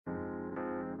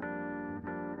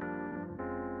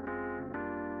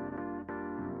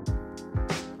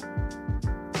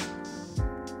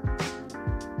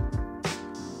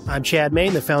I'm Chad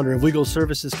Main, the founder of legal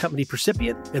services company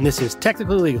Percipient, and this is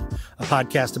Technically Legal, a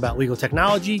podcast about legal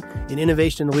technology and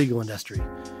innovation in the legal industry.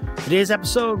 Today's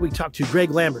episode, we talk to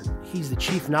Greg Lambert. He's the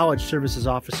Chief Knowledge Services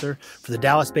Officer for the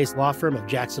Dallas-based law firm of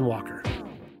Jackson Walker.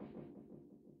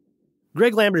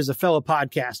 Greg Lambert is a fellow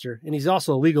podcaster, and he's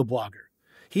also a legal blogger.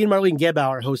 He and Marlene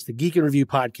Gebauer host the Geek and Review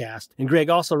podcast, and Greg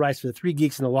also writes for the Three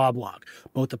Geeks and the Law blog.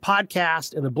 Both the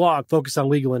podcast and the blog focus on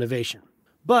legal innovation.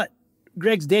 But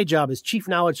Greg's day job is Chief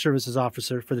Knowledge Services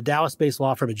Officer for the Dallas-based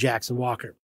law firm of Jackson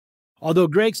Walker. Although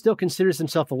Greg still considers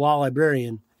himself a law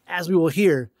librarian, as we will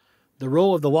hear, the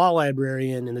role of the law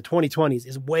librarian in the 2020s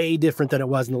is way different than it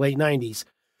was in the late 90s,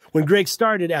 when Greg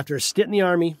started after a stint in the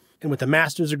Army and with a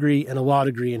master's degree and a law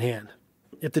degree in hand.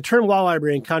 If the term law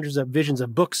librarian conjures up visions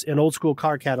of books and old-school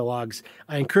car catalogs,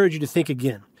 I encourage you to think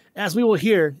again. As we will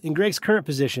hear, in Greg's current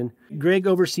position, Greg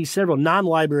oversees several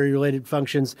non-library related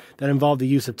functions that involve the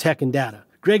use of tech and data.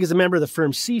 Greg is a member of the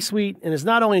firm's C-suite and is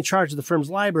not only in charge of the firm's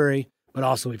library, but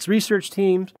also its research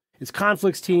team, its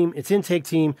conflicts team, its intake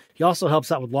team. He also helps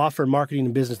out with law firm marketing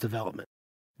and business development.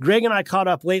 Greg and I caught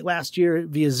up late last year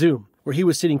via Zoom, where he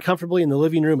was sitting comfortably in the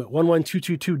living room at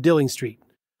 11222 Dilling Street,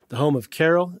 the home of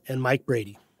Carol and Mike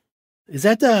Brady. Is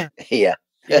that the... Yeah.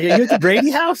 Are you at the Brady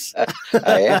house?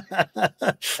 I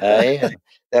am.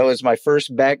 That was my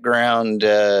first background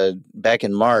back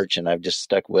in March, and I've just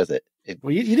stuck with it.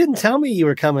 Well, you didn't tell me you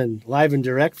were coming live and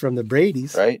direct from the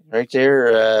Bradys. Right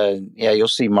there. Yeah, you'll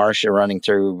see Marcia running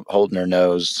through, holding her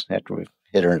nose after we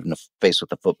hit her in the face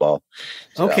with the football.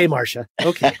 So. Okay, Marcia.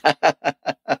 Okay.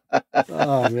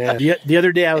 Oh, man. The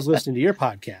other day I was listening to your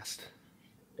podcast,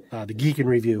 the Geek and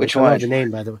Review. Which I one? love the name,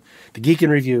 by the way. The Geek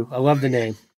and Review. I love the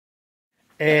name.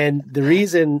 And the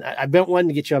reason, I've been wanting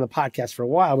to get you on the podcast for a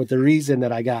while, but the reason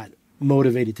that I got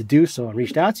motivated to do so and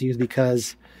reached out to you is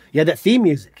because you had that theme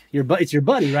music. It's your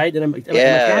buddy, right? Am I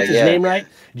pronouncing his name right?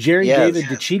 Jerry David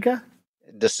DeCicca?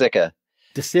 DeCicca,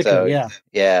 so, yeah.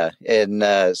 Yeah.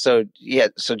 And so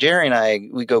Jerry and I,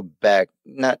 we go back,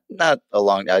 not a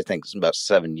long, I think it's about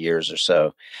 7 years or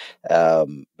so.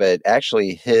 But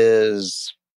actually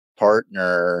his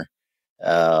partner,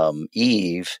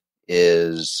 Eve,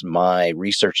 is my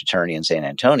research attorney in San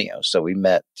Antonio. So we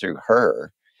met through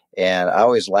her. And I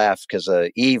always laugh because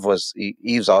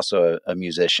Eve's also a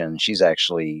musician. She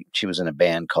was in a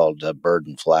band called Bird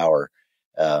and Flower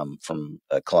from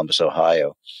Columbus,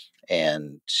 Ohio.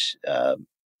 And,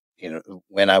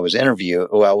 when I was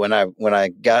when I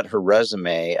got her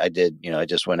resume, I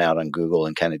just went out on Google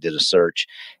and kind of did a search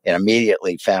and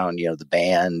immediately found, the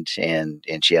band and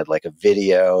she had like a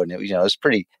video and it was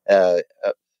pretty,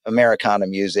 Americana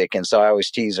music. And so I always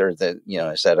tease her that,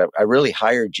 I said, I really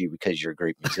hired you because you're a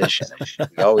great musician.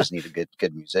 We always need a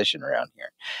good musician around here.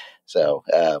 So,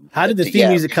 how did the theme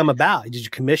music come about? Did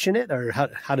you commission it or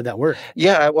how did that work?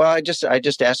 Yeah. Well, I just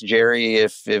asked Jerry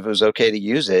if it was okay to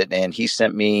use it. And he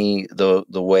sent me the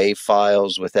WAV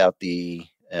files without the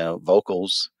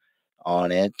vocals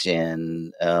on it.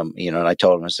 And, and I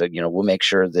told him, I said, we'll make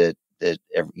sure that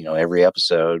every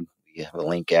episode we have a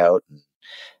link out.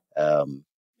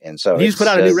 And so he's put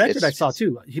out a new record. I saw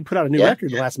too. He put out a new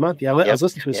record last month. Yeah, I was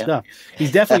listening to his stuff.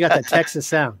 He's definitely got that Texas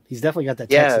sound.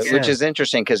 Which is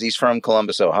interesting because he's from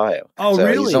Columbus, Ohio. Oh, so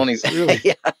really? Really?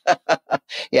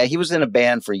 Yeah. He was in a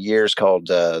band for years called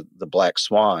the Black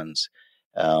Swans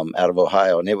out of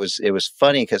Ohio, and it was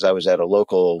funny because I was at a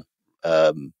local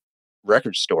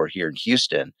record store here in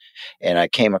Houston, and I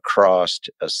came across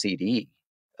a CD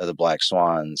of the Black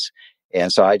Swans,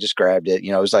 and so I just grabbed it.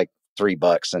 It was like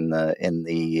 $3 in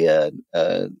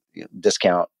the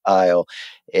discount aisle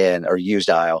or used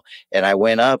aisle. And I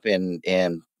went up and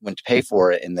went to pay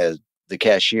for it. And the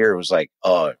cashier was like,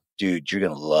 "Oh, dude, you're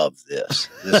going to love this.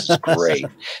 This is great."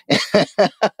 I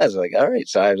was like, all right.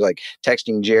 So I was like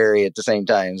texting Jerry at the same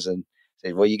time and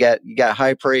said, "Well, you got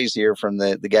high praise here from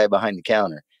the guy behind the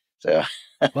counter." So,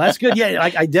 well, that's good. Yeah.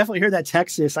 I definitely heard that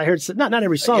Texas. I heard not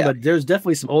every song, but there's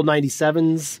definitely some old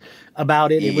 97s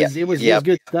about it. It was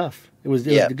good stuff. It was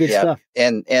good stuff.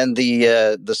 And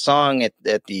the song at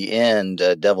the end,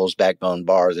 Devil's Backbone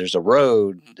Bar, there's a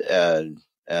road,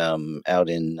 out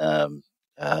in,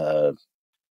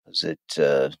 was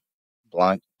it,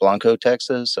 Blanco,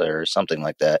 Texas or something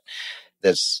like that.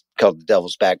 That's called the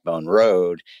Devil's Backbone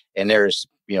Road. And there's,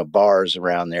 bars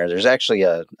around there. There's actually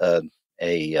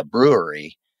a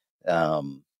brewery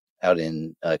out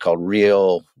in called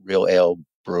Real Ale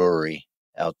Brewery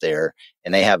out there,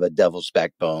 and they have a Devil's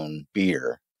Backbone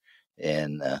beer,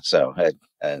 and so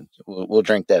we'll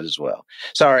drink that as well.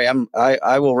 Sorry,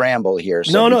 I will ramble here.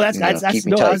 So no, that's no.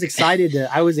 I was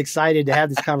excited to have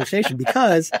this conversation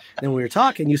because then we were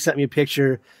talking. You sent me a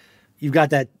picture. you've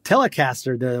got that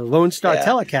Telecaster, the Lone Star Yeah.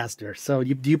 Telecaster. So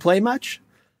do you play much?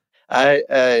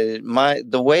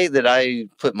 The way that I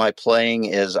put my playing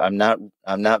is I'm not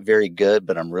very good,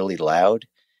 but I'm really loud,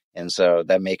 and so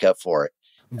that make up for it.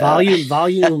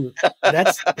 Volume.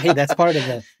 That's part of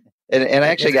the. And I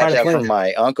actually got that from playing.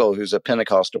 my uncle, who's a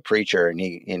Pentecostal preacher, and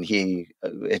he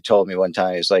had told me one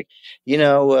time, he's like,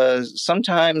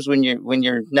 sometimes when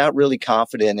you're not really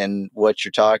confident in what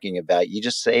you're talking about, you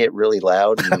just say it really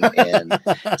loud and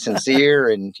sincere,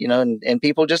 and and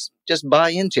people just buy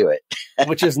into it.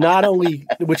 which is not only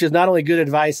good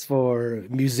advice for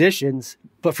musicians,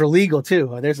 but for legal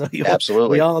too.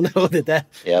 Absolutely. We all know that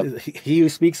Yep. He who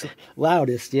speaks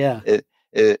loudest. Yeah.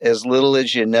 As little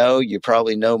as you know, you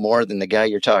probably know more than the guy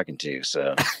you're talking to.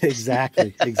 So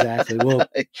exactly. Well,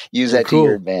 use that to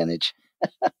your advantage.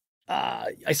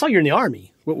 I saw you're in the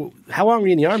Army. How long were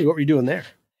you in the Army? What were you doing there?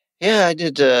 Yeah, I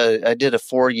did a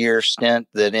 4-year stint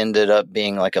that ended up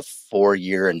being like a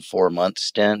 4-year and 4-month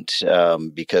stint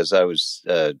because I was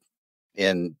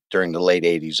in during the late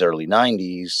 80s, early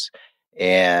 90s.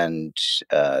 And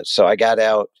so I got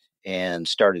out and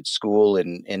started school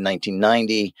in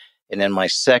 1990. And then my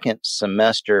second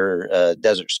semester,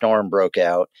 Desert Storm broke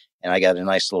out, and I got a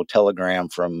nice little telegram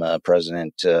from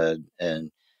President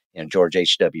George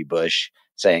H.W. Bush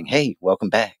saying, "Hey, welcome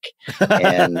back."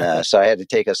 And so I had to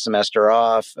take a semester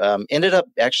off. Ended up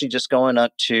actually just going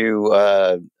up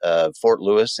to Fort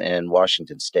Lewis in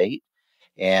Washington State,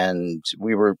 and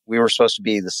we were supposed to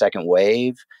be the second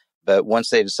wave, but once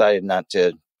they decided not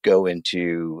to go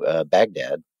into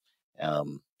Baghdad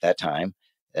that time,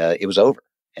 it was over.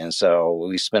 And so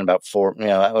we spent about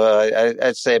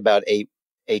I'd say about eight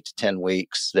to 10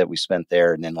 weeks that we spent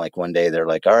there. And then like one day they're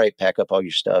like, "All right, pack up all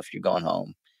your stuff. You're going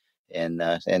home." And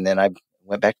then I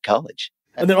went back to college.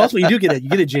 And then also you get a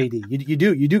JD.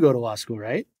 You do go to law school,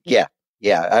 right? Yeah.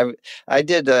 I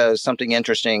did something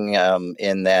interesting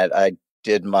in that I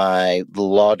did my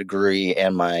law degree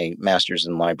and my master's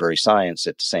in library science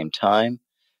at the same time.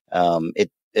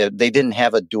 They didn't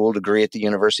have a dual degree at the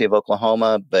University of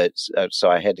Oklahoma, but so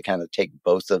I had to kind of take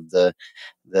both of the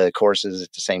courses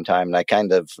at the same time. And I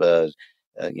kind of,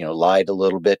 lied a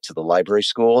little bit to the library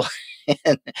school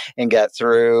and got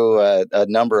through a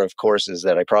number of courses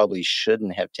that I probably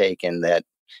shouldn't have taken that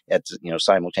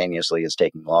simultaneously as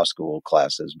taking law school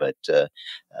classes. But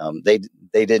they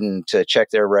didn't check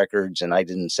their records, and I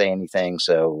didn't say anything.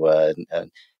 So,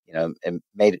 and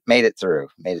made it through.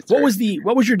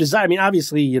 What was your desire? I mean,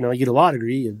 obviously, you get a law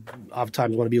degree and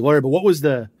oftentimes want to be a lawyer, but what was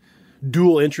the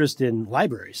dual interest in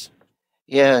libraries?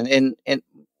 Yeah. And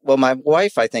well, my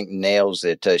wife, I think, nails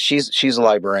it. She's a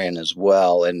librarian as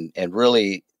well. And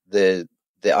really the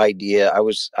idea, I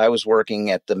was working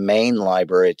at the main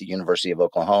library at the University of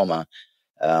Oklahoma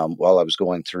while I was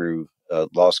going through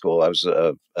law school. I was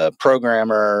a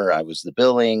programmer. I was the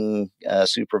billing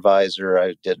supervisor.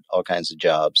 I did all kinds of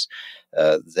jobs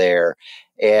there.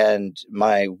 And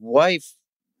my wife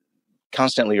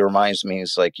constantly reminds me,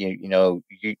 it's like,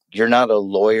 you're not a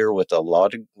lawyer with a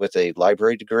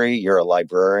library degree. You're a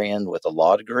librarian with a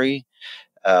law degree.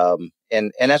 And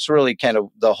that's really kind of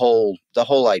the whole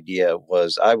idea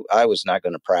was I was not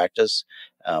going to practice.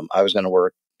 I was going to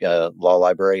work law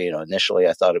library. Initially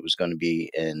I thought it was going to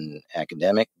be in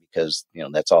academic because,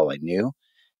 that's all I knew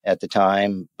at the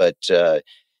time. But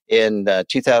in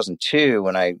 2002,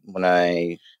 when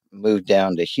I moved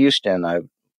down to Houston, I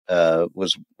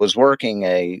was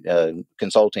working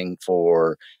consulting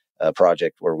for a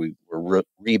project where we were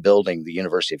rebuilding the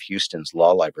University of Houston's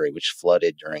law library, which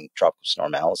flooded during Tropical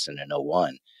Storm Allison in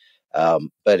 2001.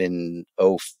 But in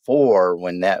 2004,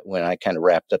 when I kind of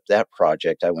wrapped up that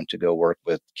project, I went to go work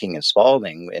with King and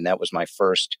Spalding, and that was my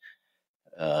first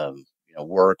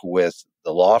work with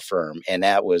the law firm, and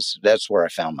that's where I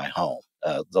found my home.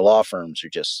 The law firms are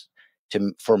just,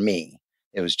 for me,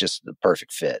 it was just the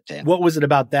perfect fit. And what was it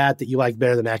about that you liked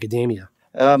better than academia?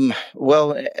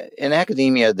 Well, in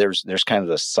academia, there's kind of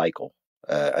a cycle,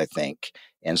 I think.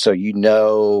 And so, you're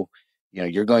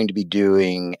going to be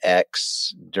doing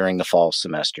X during the fall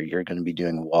semester. You're going to be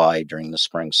doing Y during the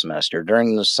spring semester.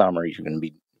 During the summer, you're going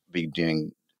to be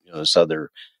doing this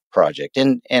other project.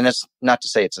 And it's not to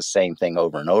say it's the same thing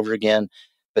over and over again,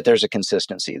 but there's a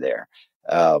consistency there.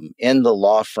 In the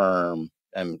law firm,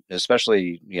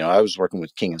 especially, I was working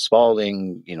with King and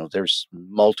Spalding, there's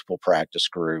multiple practice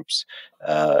groups.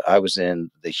 I was in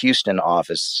the Houston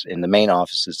office, in the main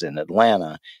offices in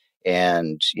Atlanta.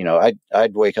 And,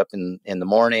 I'd wake up in the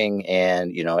morning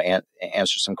and,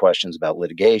 answer some questions about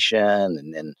litigation,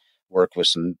 and then work with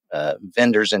some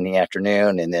vendors in the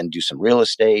afternoon, and then do some real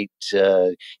estate.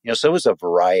 So it was a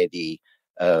variety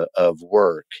of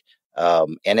work.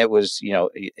 And it was,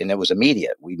 and it was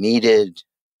immediate. We needed,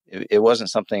 it wasn't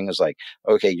something that was like,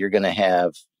 okay, you're going to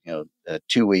have,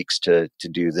 2 weeks to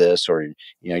do this, or,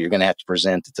 you're going to have to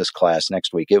present at this class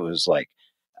next week. It was like,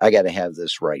 I got to have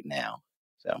this right now.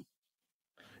 So.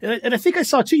 And I think I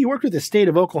saw too, you worked with the state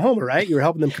of Oklahoma, right? You were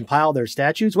helping them compile their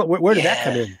statutes. Where did that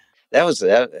come in? That was,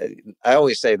 I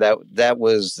always say that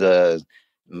was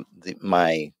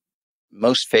my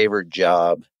most favorite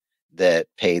job that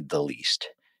paid the least,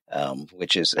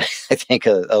 which is, I think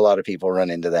a lot of people run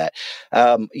into that.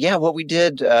 What we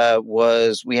did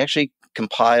was we actually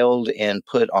compiled and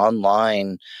put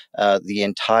online the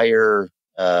entire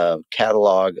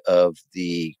catalog of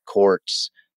the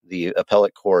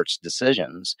appellate court's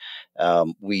decisions.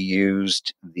 We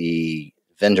used the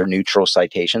vendor neutral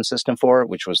citation system for it,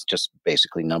 which was just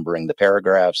basically numbering the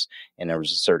paragraphs, and there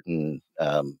was a certain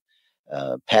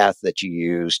path that you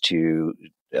use to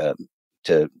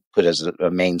put as a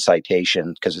main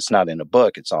citation, because it's not in a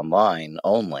book, it's online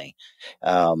only.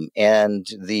 And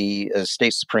the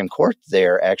state Supreme Court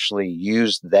there actually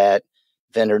used that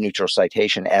vendor neutral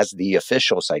citation as the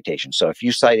official citation. So if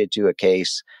you cited to a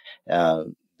case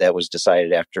that was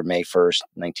decided after May 1st,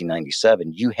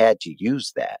 1997, you had to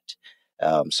use that.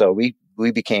 So we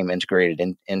became integrated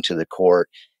into the court,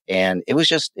 and it was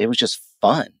just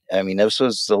fun. I mean, this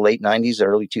was the late 90s,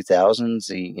 early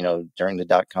 2000s, during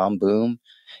the .com boom.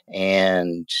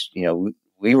 And,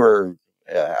 we were,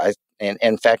 and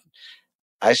in fact,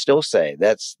 I still say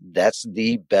that's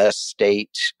the best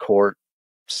state court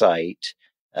site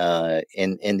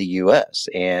in the U.S.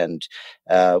 And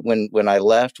when I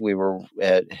left, we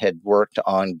had worked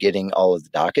on getting all of the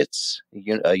dockets,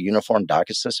 a uniform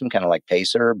docket system, kind of like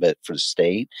Pacer, but for the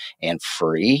state and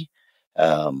free.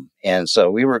 And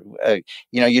so we were,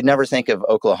 you'd never think of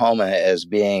Oklahoma as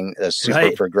being a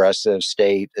super progressive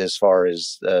state as far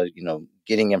as,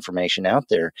 getting information out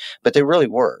there, but they really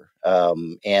were.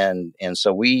 And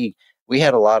so we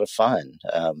had a lot of fun.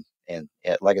 And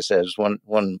like I said, it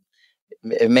was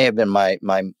it may have been my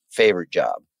favorite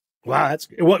job. Wow. That's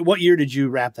what year did you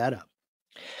wrap that up?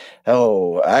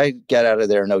 Oh, I got out of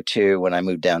there in 2002 when I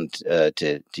moved down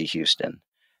to Houston.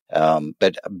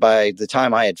 But by the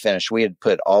time I had finished, we had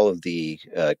put all of the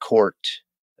court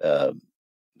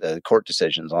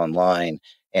decisions online.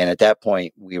 And at that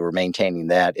point, we were maintaining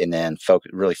that, and then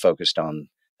really focused on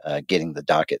getting the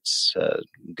dockets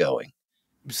going.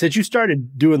 Since you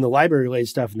started doing the library related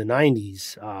stuff in the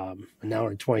 90s, and now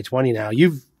we're in 2020 now,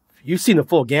 you've seen the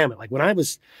full gamut. Like when I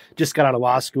just got out of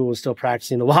law school and still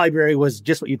practicing, the library was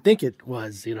just what you'd think it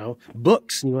was,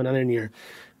 books. And you went on in your,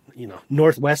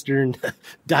 Northwestern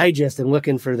Digest and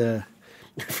looking for the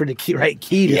right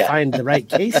key to find the right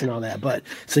case and all that. But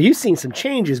so you've seen some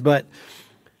changes, but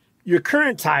your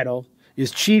current title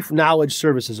is Chief Knowledge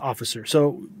Services Officer.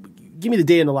 So give me the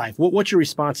day in the life. What's your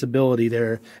responsibility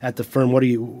there at the firm? What are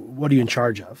you in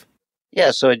charge of?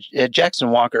 Yeah, so at Jackson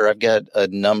Walker, I've got a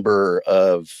number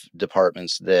of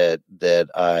departments that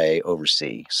I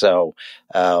oversee. So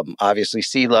obviously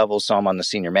C-level, so I'm on the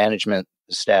senior management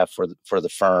staff for the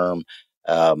firm.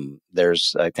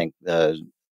 There's, I think,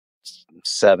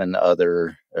 seven of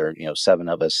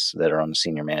us that are on the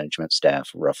senior management staff,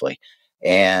 roughly.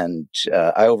 And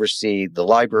I oversee the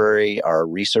library, our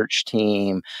research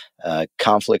team,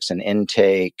 conflicts and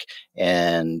intake.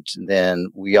 And then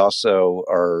we also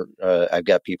I've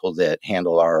got people that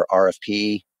handle our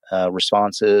RFP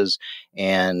responses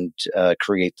and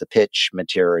create the pitch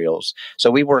materials.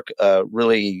 So we work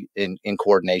really in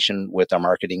coordination with our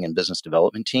marketing and business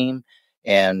development team.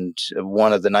 And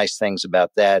one of the nice things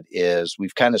about that is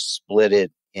we've kind of split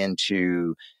it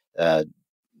into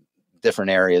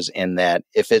different areas, in that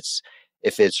if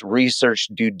it's research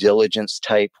due diligence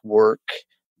type work,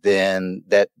 then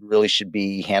that really should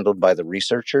be handled by the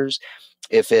researchers.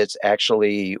 If it's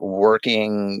actually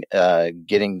working,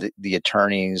 getting the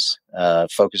attorneys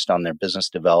focused on their business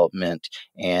development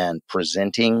and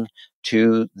presenting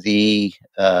to the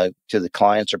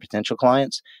clients or potential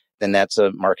clients, then that's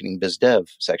a marketing biz dev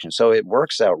section. So it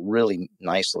works out really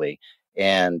nicely.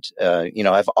 And,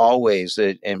 I've always,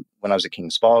 and when I was at King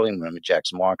Spalding, when I'm at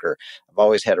Jackson Walker, I've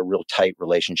always had a real tight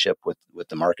relationship with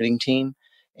the marketing team.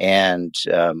 And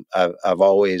I've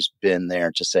always been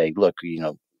there to say, look,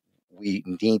 we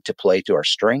need to play to our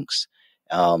strengths.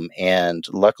 And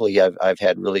luckily I've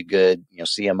had really good,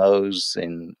 CMOs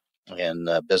and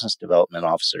business development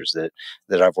officers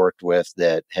that I've worked with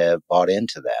that have bought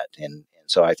into that. And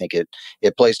so I think it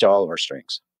plays to all of our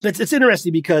strengths. It's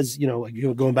interesting because,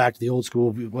 going back to the old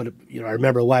school, I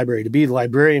remember a library to be. The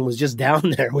librarian was just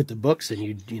down there with the books,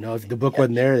 and if the book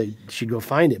wasn't there, she'd go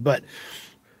find it. But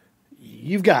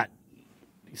you've got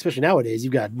especially nowadays,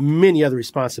 you've got many other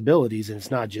responsibilities, and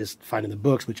it's not just finding the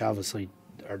books, which obviously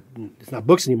it's not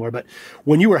books anymore. But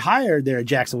when you were hired there at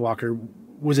Jackson Walker,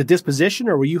 was it disposition,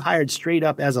 or were you hired straight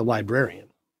up as a librarian?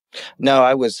 No,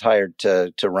 I was hired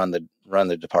to run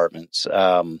the departments.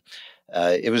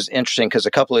 It was interesting because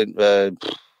a couple of I'm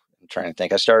trying to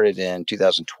think. I started in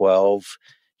 2012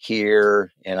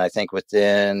 here, and I think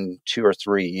within 2 or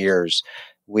 3 years,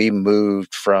 we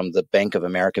moved from the Bank of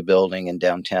America building in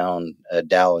downtown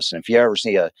Dallas. And if you ever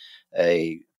see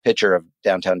a picture of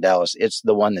downtown Dallas, it's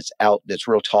the one that's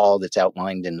real tall, that's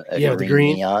outlined in a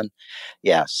green neon.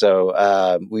 Yeah.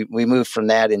 So we moved from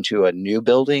that into a new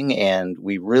building, and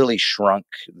we really shrunk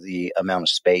the amount of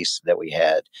space that we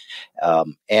had.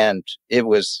 And it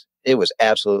was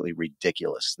absolutely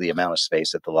ridiculous, the amount of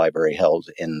space that the library held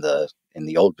in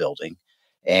the old building.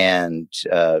 And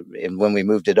when we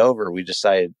moved it over, we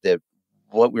decided that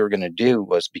what we were going to do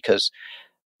was, because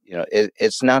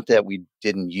it's not that we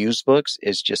didn't use books,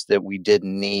 it's just that we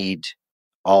didn't need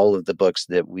all of the books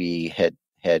that we had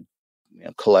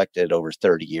collected over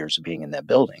 30 years of being in that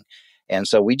building. And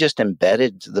so we just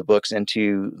embedded the books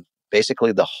into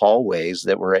basically the hallways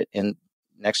that were in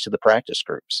next to the practice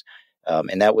groups.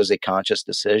 And that was a conscious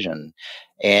decision.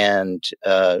 And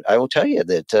I will tell you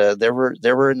that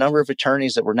there were a number of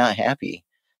attorneys that were not happy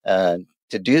to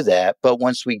do that. But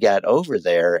once we got over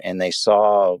there and they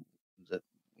saw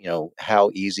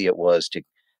how easy it was to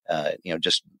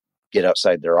just get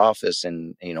outside their office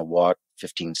and walk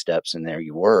 15 steps and there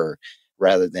you were,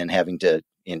 rather than having to.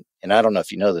 And I don't know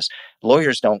if you know this,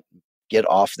 lawyers don't get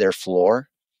off their floor.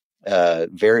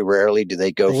 Very rarely do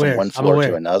they go from one floor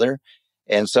to another.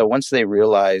 And so once they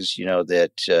realized,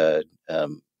 that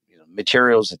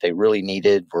materials that they really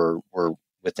needed were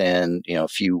within, a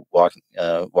few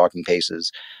walking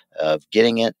paces of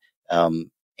getting it,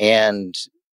 and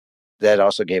that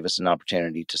also gave us an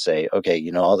opportunity to say,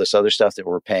 okay, all this other stuff that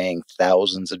we're paying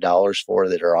thousands of dollars for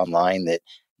that are online that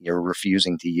you're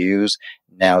refusing to use,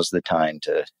 now's the time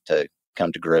to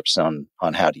come to grips on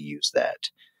how to use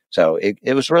that. So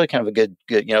it was really kind of a good,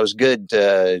 it was good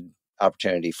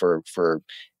opportunity for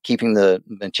keeping the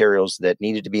materials that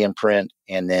needed to be in print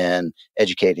and then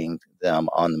educating them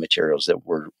on the materials that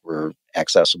were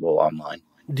accessible online.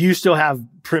 Do you still have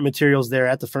print materials there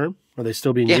at the firm? Are they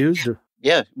still being used? Or?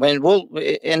 Yeah.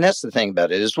 And that's the thing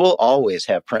about it, is we'll always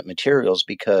have print materials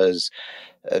because,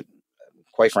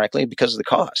 quite frankly, because of the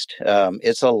cost.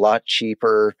 It's a lot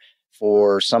cheaper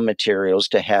for some materials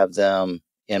to have them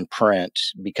in print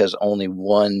because only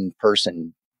one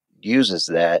person uses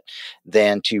that,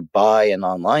 than to buy an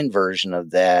online version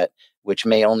of that, which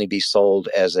may only be sold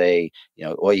as you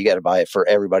got to buy it for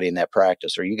everybody in that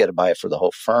practice, or you got to buy it for the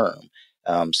whole firm.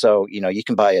 So you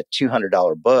can buy a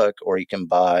 $200 book, or you can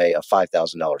buy a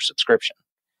 $5,000 subscription.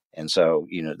 And so,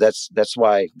 that's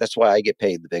why I get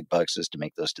paid the big bucks, is to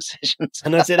make those decisions.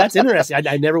 And that's interesting.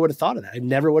 I never would have thought of that. I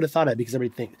never would have thought of it, because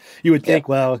you would think,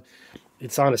 well,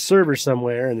 it's on a server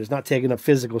somewhere and it's not taking up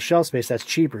physical shelf space. That's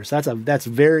cheaper. So that's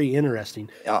very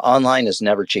interesting. Online is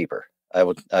never cheaper. I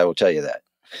will tell you that.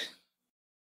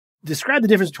 Describe the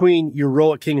difference between your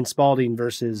role at King and Spalding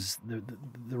versus the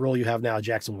role you have now at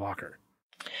Jackson Walker.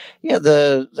 Yeah,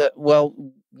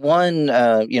 one,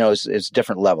 is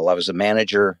different level. I was a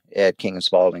manager at King and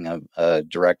Spalding, a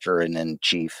director, and then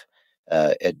chief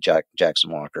at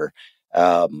Jackson Walker.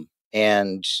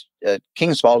 And King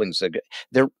and Spalding's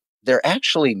they're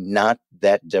actually not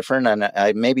that different, and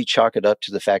I maybe chalk it up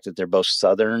to the fact that they're both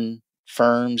Southern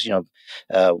firms.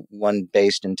 One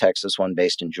based in Texas, one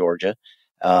based in Georgia,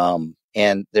 and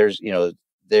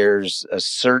there's a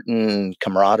certain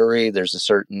camaraderie, there's a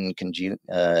certain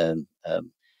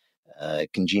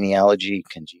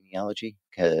congeniality,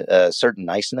 certain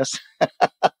niceness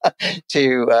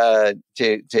to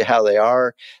how they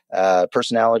are,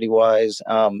 personality wise.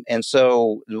 And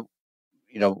so,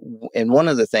 and one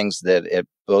of the things that at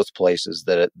both places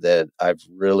that I've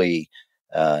really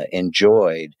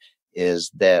enjoyed is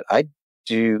that I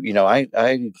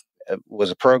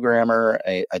was a programmer.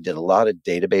 I did a lot of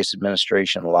database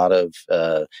administration, a lot of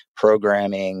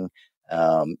programming,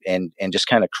 and just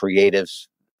kind of creative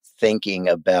thinking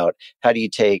about how do you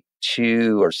take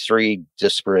 2 or 3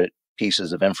 disparate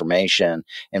pieces of information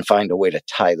and find a way to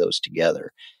tie those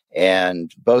together.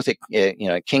 And both at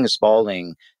King and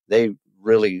Spalding, they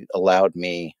really allowed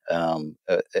me,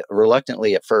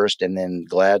 reluctantly at first, and then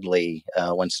gladly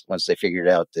once they figured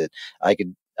out that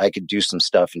I could do some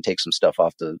stuff and take some stuff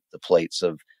off the plates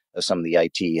of some of the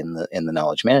IT and the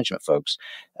knowledge management folks.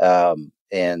 And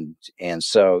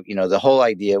so, the whole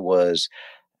idea was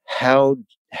how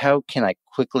can I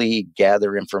quickly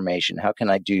gather information? How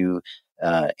can I do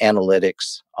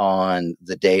analytics on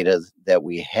the data that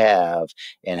we have,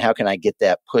 and how can I get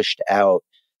that pushed out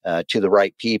to the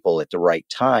right people at the right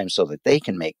time so that they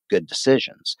can make good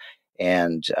decisions.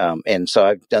 And so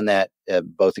I've done that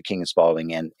both at King and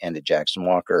Spalding and at Jackson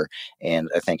Walker, and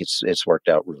I think it's worked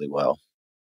out really well.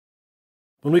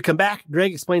 When we come back,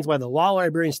 Greg explains why the law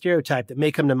librarian stereotype that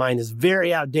may come to mind is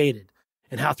very outdated,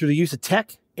 and how through the use of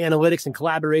tech, analytics, and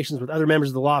collaborations with other members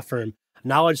of the law firm,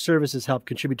 knowledge services help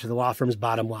contribute to the law firm's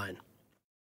bottom line.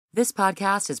 This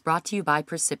podcast is brought to you by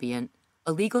Percipient,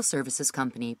 a legal services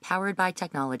company powered by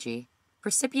technology.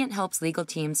 Percipient helps legal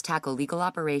teams tackle legal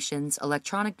operations,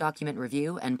 electronic document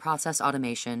review, and process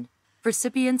automation.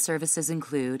 Percipient services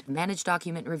include managed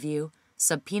document review,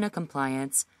 subpoena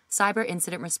compliance, cyber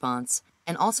incident response,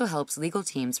 and also helps legal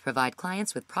teams provide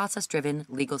clients with process-driven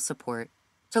legal support.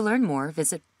 To learn more,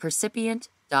 visit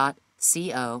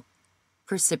percipient.co.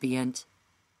 Percipient.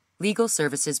 Legal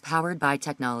services powered by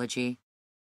technology.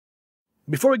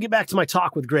 Before we get back to my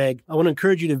talk with Greg, I want to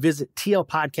encourage you to visit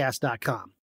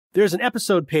tlpodcast.com. There's an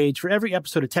episode page for every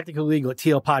episode of Technical Legal at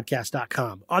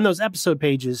tlpodcast.com. On those episode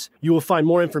pages, you will find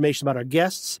more information about our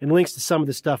guests and links to some of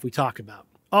the stuff we talk about.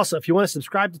 Also, if you want to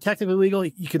subscribe to Technical Legal,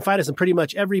 you can find us on pretty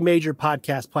much every major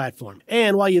podcast platform.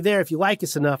 And while you're there, if you like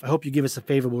us enough, I hope you give us a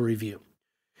favorable review.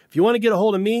 If you want to get a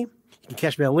hold of me, you can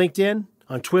catch me on LinkedIn,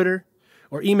 on Twitter,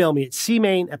 or email me at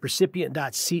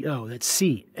cmain@percipient.co. That's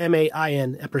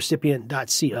C-M-A-I-N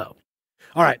 @percipient.co.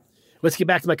 All right, let's get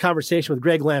back to my conversation with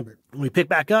Greg Lambert. When we pick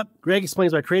back up, Greg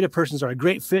explains why creative persons are a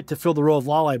great fit to fill the role of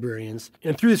law librarians.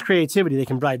 And through this creativity, they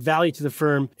can provide value to the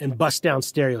firm and bust down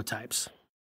stereotypes.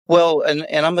 Well,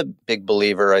 and I'm a big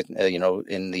believer,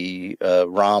 in the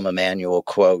Rahm Emanuel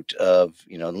quote of,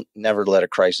 never let a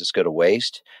crisis go to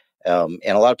waste. And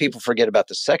a lot of people forget about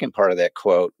the second part of that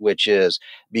quote, which is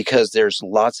because there's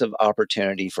lots of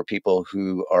opportunity for people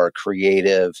who are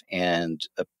creative and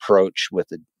approach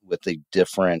with a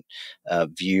different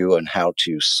view on how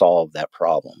to solve that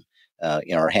problem,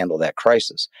 or handle that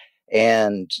crisis.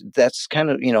 And that's kind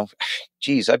of,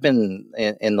 I've been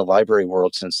in the library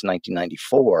world since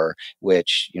 1994,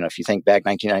 which, if you think back,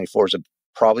 1994 is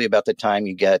probably about the time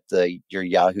you get your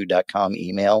yahoo.com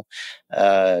email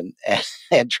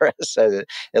address.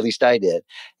 At least I did.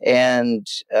 And,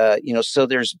 so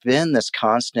there's been this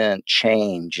constant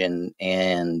change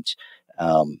and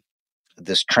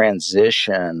this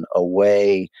transition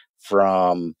away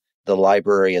from the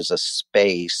library as a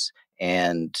space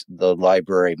and the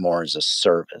library more as a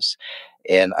service.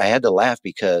 And I had to laugh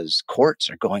because courts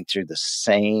are going through the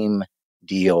same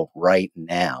deal right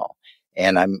now.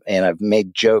 And I've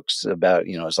made jokes about,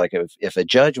 it's like if a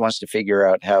judge wants to figure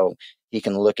out how he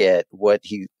can look at what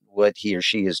he or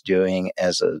she is doing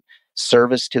as a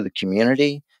service to the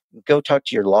community, go talk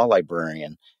to your law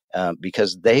librarian.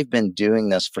 Because they've been doing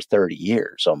this for 30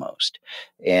 years almost.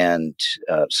 And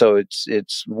so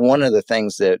it's one of the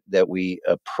things that we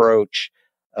approach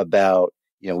about,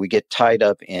 we get tied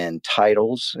up in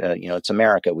titles. It's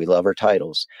America. We love our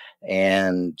titles.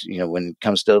 And, when it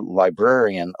comes to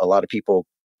librarian, a lot of people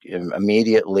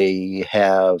immediately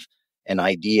have an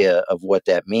idea of what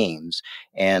that means.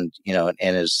 And,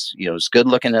 as good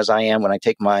looking as I am when I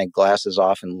take my glasses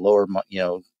off and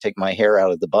take my hair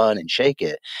out of the bun and shake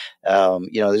it,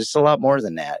 there's a lot more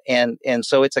than that. And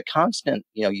so it's a constant,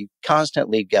 you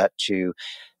constantly got to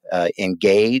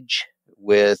engage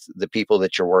with the people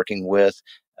that you're working with.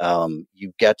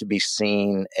 You've got to be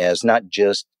seen as not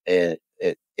just a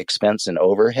expense and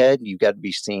overhead. You've got to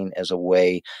be seen as a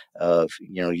way of,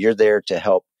 you're there to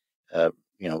help,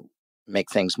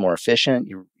 make things more efficient.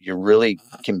 You really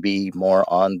can be more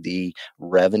on the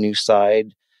revenue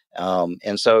side.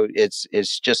 And so it's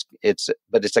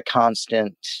a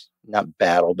constant, not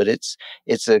battle, but it's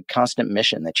a constant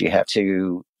mission that you have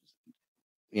to,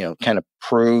 kind of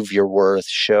prove your worth,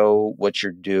 show what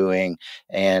you're doing,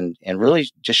 and really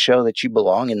just show that you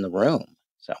belong in the room.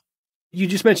 So you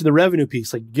just mentioned the revenue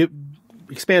piece,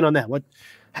 expand on that.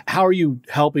 How are you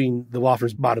helping the law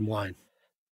firm's bottom line?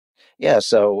 Yeah.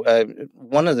 So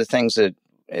one of the things that,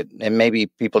 and maybe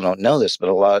people don't know this,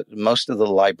 but most of the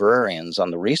librarians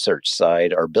on the research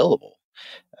side are billable.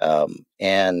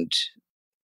 And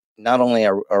not only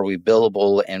are we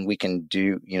billable, and we can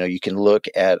do, you can look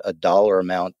at a dollar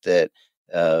amount that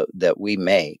we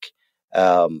make.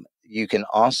 You can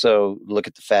also look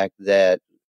at the fact that,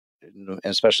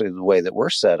 especially the way that we're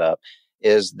set up,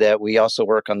 is that we also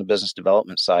work on the business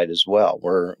development side as well.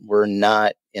 We're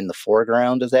not in the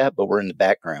foreground of that, but we're in the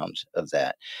background of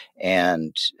that.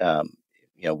 And,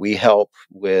 we help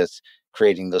with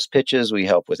creating those pitches. We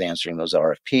help with answering those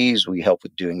RFPs. We help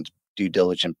with doing due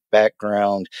diligence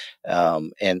background,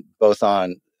 and both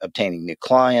on obtaining new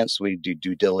clients. We do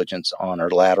due diligence on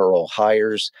our lateral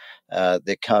hires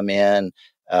that come in.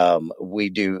 We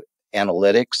do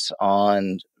analytics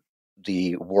on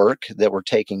the work that we're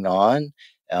taking on.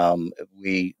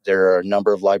 There are a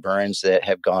number of librarians that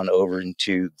have gone over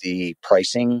into the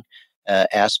pricing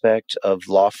aspect of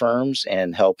law firms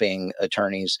and helping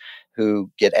attorneys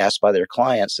who get asked by their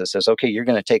clients that says, okay, you're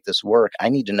going to take this work. I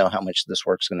need to know how much this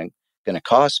work's going to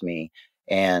cost me.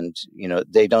 And,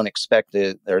 they don't expect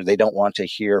it, or they don't want to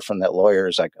hear from that lawyer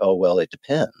is like, oh, well, it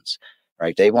depends,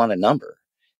 right? They want a number.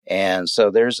 And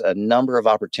so there's a number of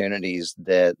opportunities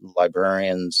that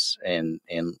librarians and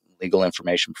legal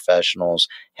information professionals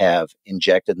have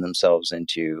injected themselves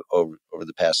into over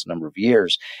the past number of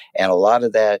years. And a lot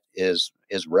of that is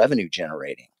revenue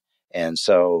generating. And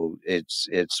so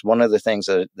it's one of the things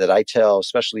that I tell,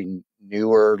 especially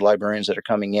newer librarians that are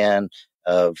coming in,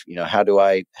 of, how do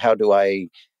I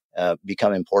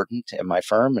become important at my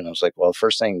firm? And I was like, well, the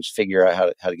first thing is figure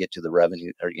out how to get to the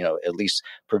revenue, or, at least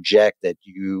project that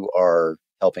you are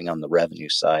helping on the revenue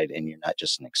side and you're not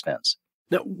just an expense.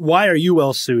 Now, why are you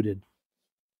well suited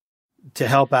to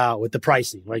help out with the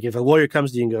pricing? Like if a lawyer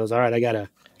comes to you and goes, all right, I got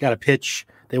a pitch,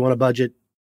 they want a budget.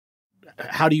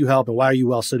 How do you help, and why are you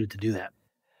well suited to do that?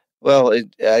 Well,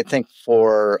 I think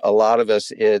for a lot of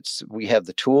us, we have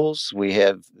the tools, we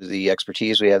have the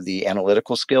expertise, we have the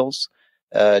analytical skills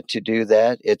to do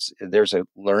that. There's a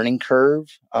learning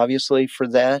curve, obviously, for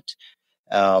that.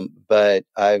 But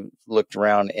I've looked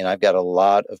around and I've got a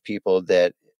lot of people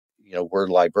that, were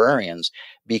librarians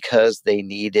because they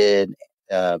needed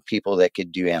people that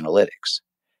could do analytics.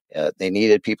 They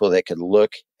needed people that could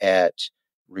look at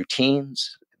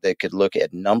routines, that could look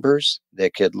at numbers,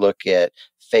 that could look at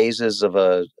phases of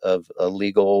a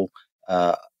legal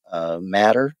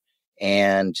matter,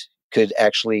 and could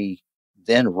actually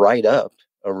then write up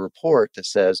a report that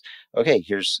says, okay,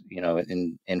 here's,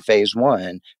 in phase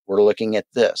one, we're looking at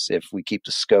this. If we keep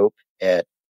the scope at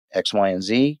X, Y, and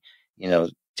Z,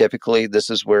 typically this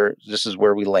is where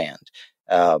we land.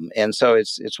 And so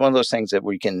it's one of those things that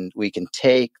we can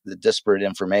take the disparate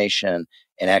information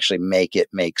and actually make it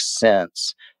make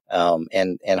sense.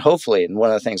 And hopefully, and one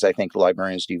of the things I think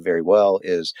librarians do very well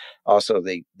is also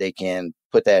they can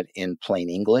put that in plain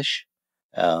English.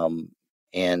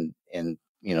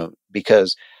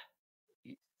 Because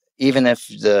even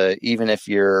if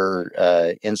your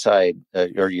inside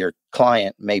or your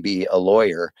client may be a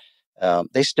lawyer,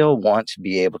 they still want to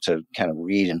be able to kind of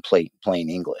read in plain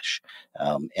English.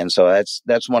 And so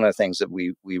that's one of the things that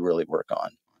we really work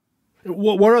on.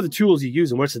 What are the tools you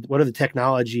use, and what are the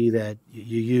technology that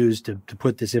you use to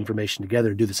put this information together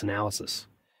and do this analysis?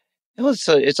 Well,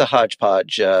 it's a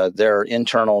hodgepodge. There are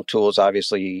internal tools,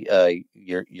 obviously,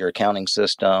 your accounting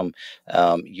system.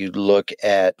 You look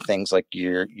at things like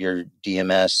your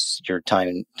DMS, your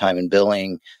time and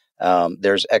billing.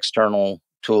 There's external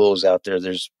tools out there.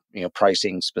 There's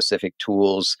pricing specific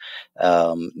tools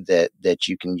that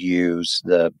you can use.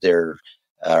 There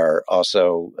are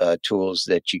also tools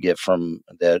that you get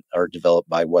that are developed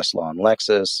by Westlaw and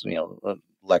Lexis.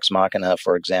 Lex Machina,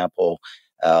 for example.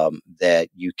 That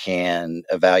you can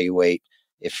evaluate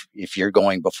if you're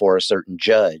going before a certain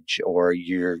judge or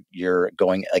you're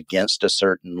going against a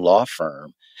certain law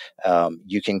firm.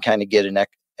 You can kind of get an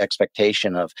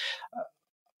expectation of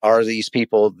are these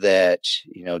people that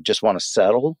just want to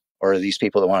settle, or are these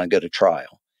people that want to go to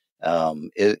trial?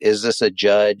 Is this a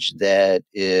judge that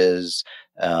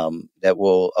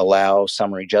will allow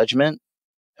summary judgment?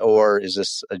 Or is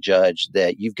this a judge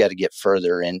that you've got to get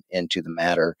further into the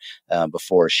matter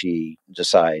before she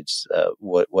decides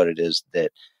what it is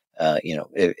that,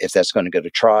 if that's going to go to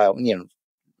trial?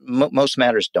 Most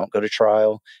matters don't go to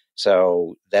trial.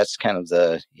 So that's kind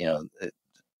of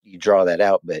you draw that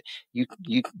out, but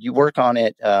you work on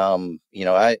it. I'm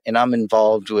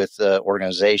involved with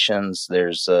organizations.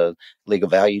 There's a Legal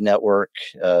Value Network,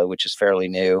 which is fairly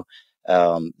new.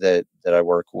 That I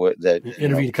work with. That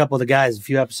interviewed a couple of the guys a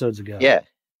few episodes ago. Yeah.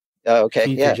 Okay.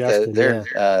 Keith yeah. Justin,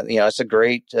 it's a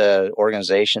great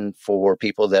organization for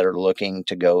people that are looking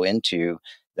to go into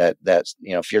that. That's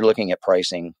if you're looking at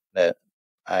pricing, that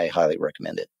I highly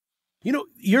recommend it.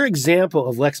 Your example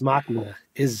of Lex Machina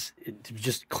it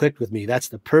just clicked with me. That's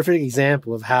the perfect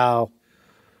example of how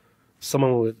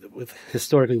someone with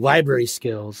historically library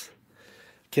skills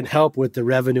can help with the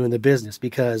revenue in the business,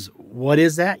 because what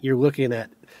is that? You're looking at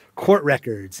court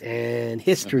records and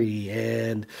history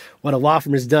and what a law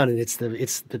firm has done. And it's the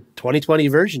 2020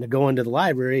 version of going to the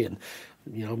library and,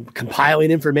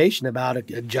 compiling information about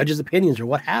a judge's opinions or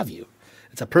what have you.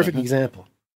 It's a perfect example.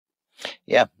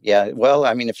 Yeah. Well,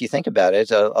 I mean, if you think about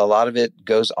it, a lot of it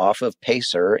goes off of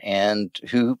Pacer, and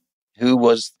who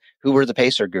was who were the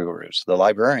Pacer gurus? The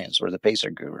librarians were the Pacer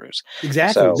gurus.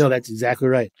 Exactly. So, No, that's exactly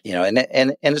right.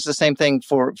 and it's the same thing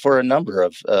for a number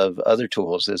of other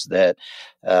tools. Is that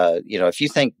if you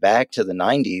think back to the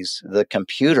 90s, the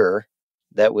computer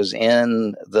that was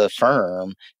in the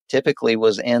firm typically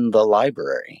was in the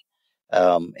library.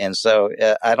 And so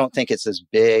I don't think it's as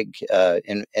big.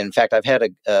 In fact, I've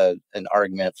had an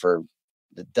argument for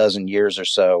a dozen years or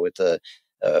so with a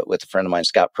friend of mine,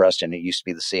 Scott Preston, who used to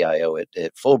be the CIO at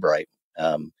Fulbright.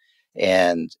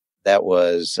 And that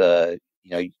was,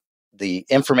 the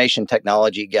information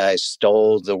technology guys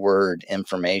stole the word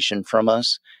information from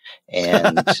us.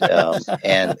 And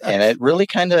it really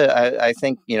kind of, I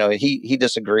think, he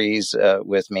disagrees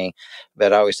with me,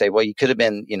 but I always say, well, you could have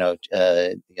been,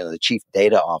 the chief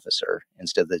data officer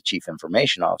instead of the chief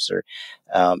information officer,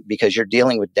 because you're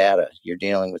dealing with data, you're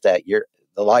dealing with that.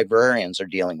 The librarians are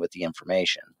dealing with the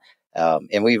information,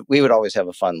 and we would always have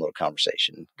a fun little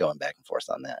conversation going back and forth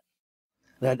on that.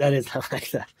 That is, I like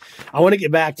that. I want to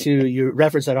get back to you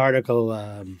reference that article,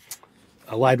 a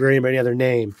librarian by any other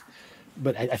name,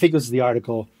 but I think this is the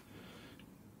article.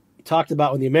 It talked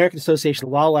about when the American Association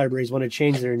of Law Libraries wanted to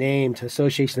change their name to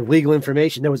Association of Legal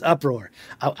Information, there was uproar.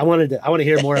 I want to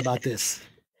hear more about this.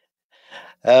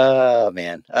 Oh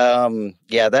man,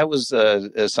 yeah, that was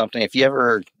something. If you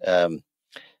ever,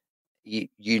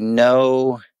 you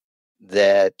know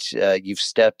that you've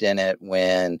stepped in it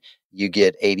when you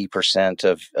get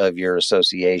 80% of your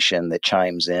association that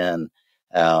chimes in.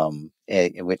 And I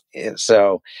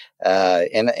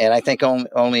think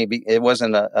only it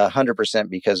wasn't 100%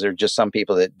 because there are just some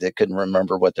people that couldn't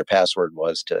remember what their password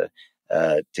was to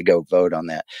go vote on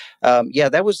that.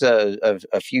 That was a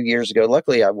few years ago.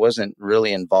 Luckily, I wasn't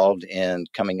really involved in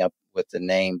coming up with the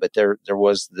name, but there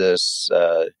was this.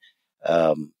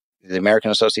 The American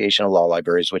Association of Law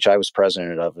Libraries, which I was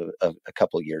president of a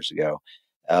couple of years ago,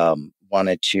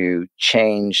 wanted to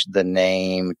change the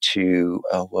name to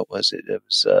what was it? It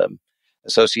was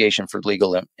Association for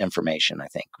Legal Information, I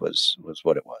think was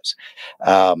what it was,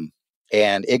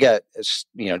 and it got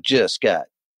just got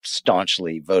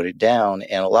staunchly voted down,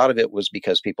 and a lot of it was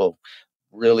because people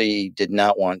really did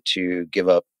not want to give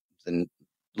up the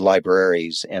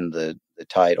libraries and the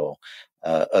title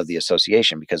of the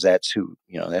association, because that's who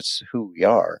we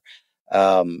are.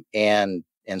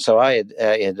 And so I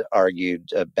had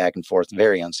argued back and forth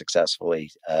very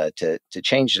unsuccessfully to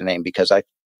change the name, because I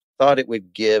thought it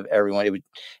would give everyone,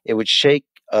 it would shake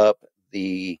up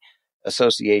the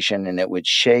association, and it would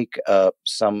shake up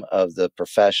some of the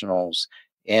professionals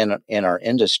in our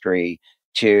industry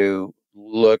to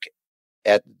look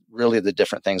at really the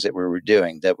different things that we were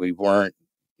doing, that we weren't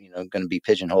going to be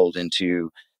pigeonholed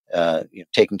into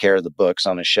taking care of the books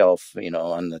on a shelf,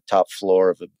 on the top floor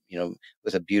of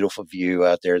with a beautiful view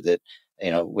out there, that,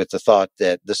 with the thought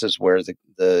that this is where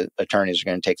the attorneys are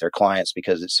going to take their clients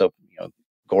because it's so,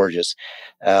 gorgeous.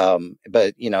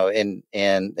 But,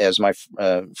 and as my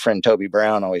friend Toby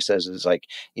Brown always says, is like,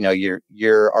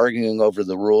 you're arguing over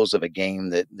the rules of a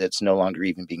game that's no longer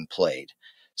even being played.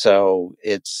 So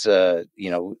it's, I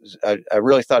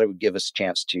really thought it would give us a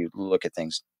chance to look at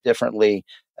things differently.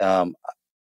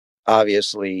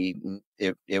 Obviously,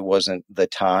 it wasn't the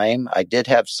time. I did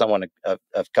have someone a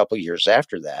couple years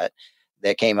after that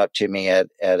came up to me at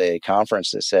a conference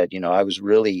that said, I was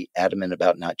really adamant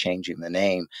about not changing the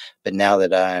name, but now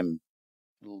that I'm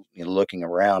looking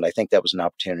around, I think that was an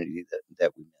opportunity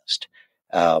that we missed.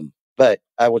 But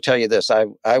I will tell you this, I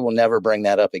will never bring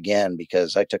that up again,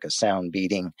 because I took a sound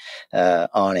beating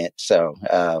on it. So,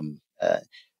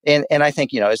 and I think,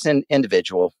 it's an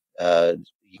individual.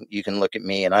 You can look at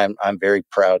me, and I'm very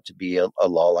proud to be a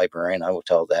law librarian. I will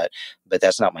tell that, but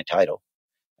that's not my title.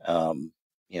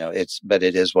 But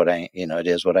it is what it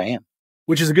is what I am.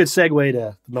 Which is a good segue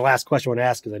to the last question I want to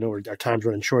ask, because I know our time's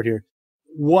running short here.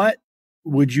 What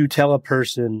would you tell a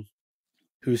person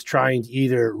who's trying to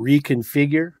either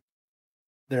reconfigure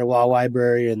their law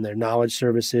library and their knowledge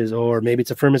services, or maybe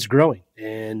it's a firm that's growing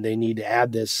and they need to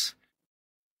add this?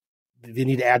 They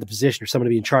need to add the position, or someone to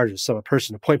be in charge of a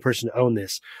point person to own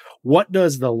this. What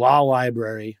does the law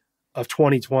library of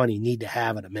 2020 need to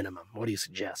have at a minimum? What do you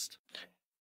suggest?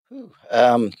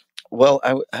 Well,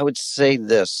 I would say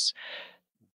this: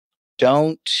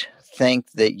 don't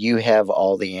think that you have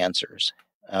all the answers.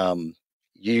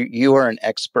 You are an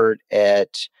expert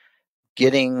at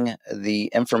getting the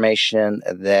information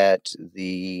that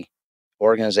the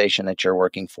organization that you're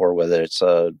working for, whether it's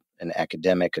an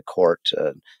academic, a court,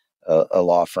 a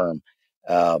law firm,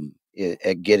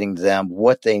 at getting them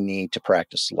what they need to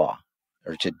practice law.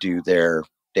 or to do their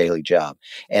daily job.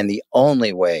 And the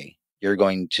only way you're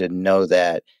going to know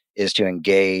that is to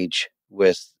engage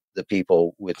with the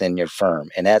people within your firm.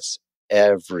 And that's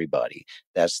everybody.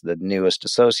 That's the newest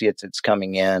associates that's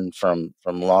coming in from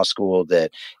law school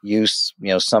that use,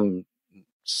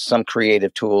 some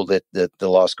creative tool that the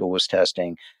law school was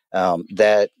testing.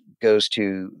 That goes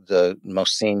to the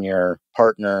most senior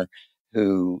partner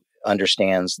who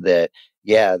understands that,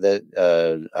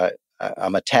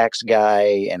 I'm a tax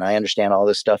guy and I understand all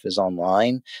this stuff is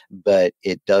online, but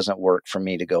it doesn't work for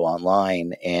me to go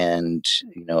online, and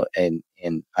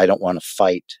and I don't want to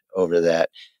fight over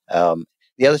that.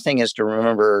 The other thing is to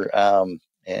remember,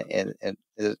 and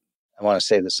I want to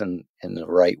say this in the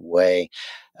right way.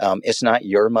 It's not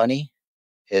your money.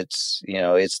 It's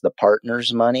the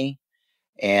partner's money,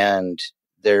 and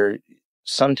there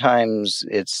sometimes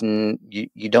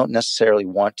you don't necessarily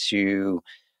want to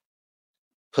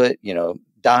put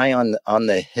die on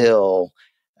the hill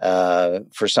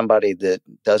for somebody that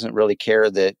doesn't really care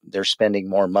that they're spending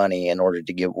more money in order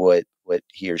to get what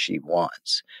he or she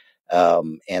wants,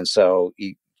 and so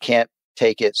you can't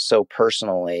take it so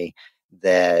personally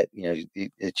that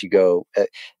that you go.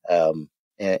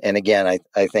 And again,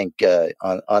 I think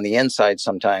on the inside,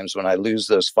 sometimes when I lose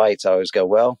those fights, I always go,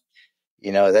 well,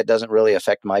 that doesn't really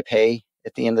affect my pay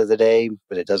at the end of the day,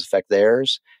 but it does affect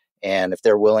theirs. And if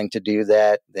they're willing to do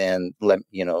that, then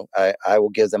I will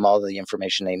give them all the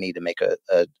information they need to make a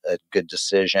good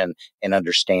decision and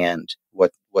understand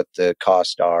what the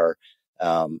costs are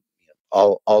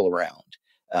all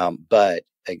around. But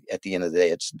at the end of the day,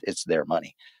 it's their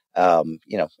money.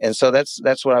 And so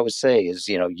that's what I would say is,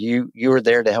 you are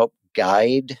there to help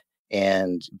guide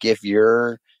and give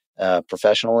your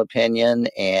professional opinion,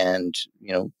 and,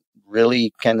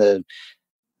 really kind of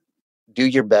do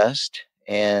your best.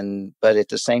 But at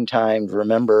the same time,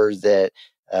 remember that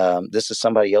this is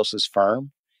somebody else's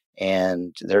firm,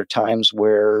 and there are times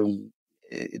where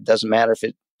it doesn't matter if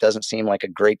it doesn't seem like a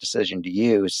great decision to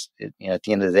you. At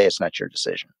the end of the day, it's not your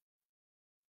decision.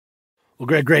 Well,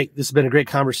 Greg, great. This has been a great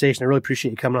conversation. I really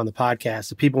appreciate you coming on the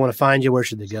podcast. If people want to find you, where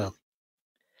should they go?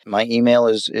 My email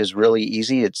is really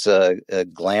easy. It's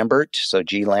Glambert, so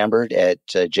G Lambert at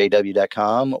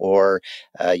jw.com, or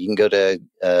you can go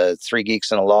to Three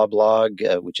Geeks in a Law blog,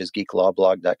 which is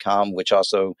geeklawblog.com, which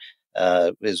also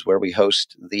is where we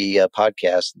host the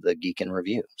podcast, the Geek in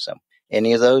Review. So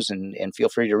any of those, and feel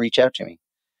free to reach out to me.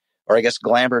 Or I guess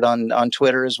Glambert on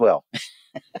Twitter as well.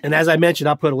 And as I mentioned,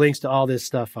 I'll put links to all this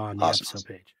stuff on the episode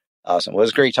page. Awesome. Well, it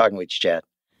was great talking with you, Chad.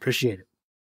 Appreciate it.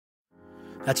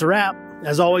 That's a wrap.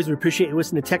 As always, we appreciate you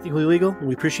listening to Technically Legal, and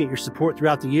we appreciate your support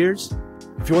throughout the years.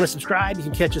 If you want to subscribe, you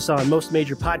can catch us on most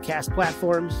major podcast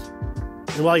platforms.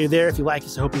 And while you're there, if you like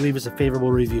us, I hope you leave us a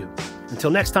favorable review.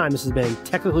 Until next time, this has been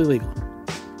Technically Legal.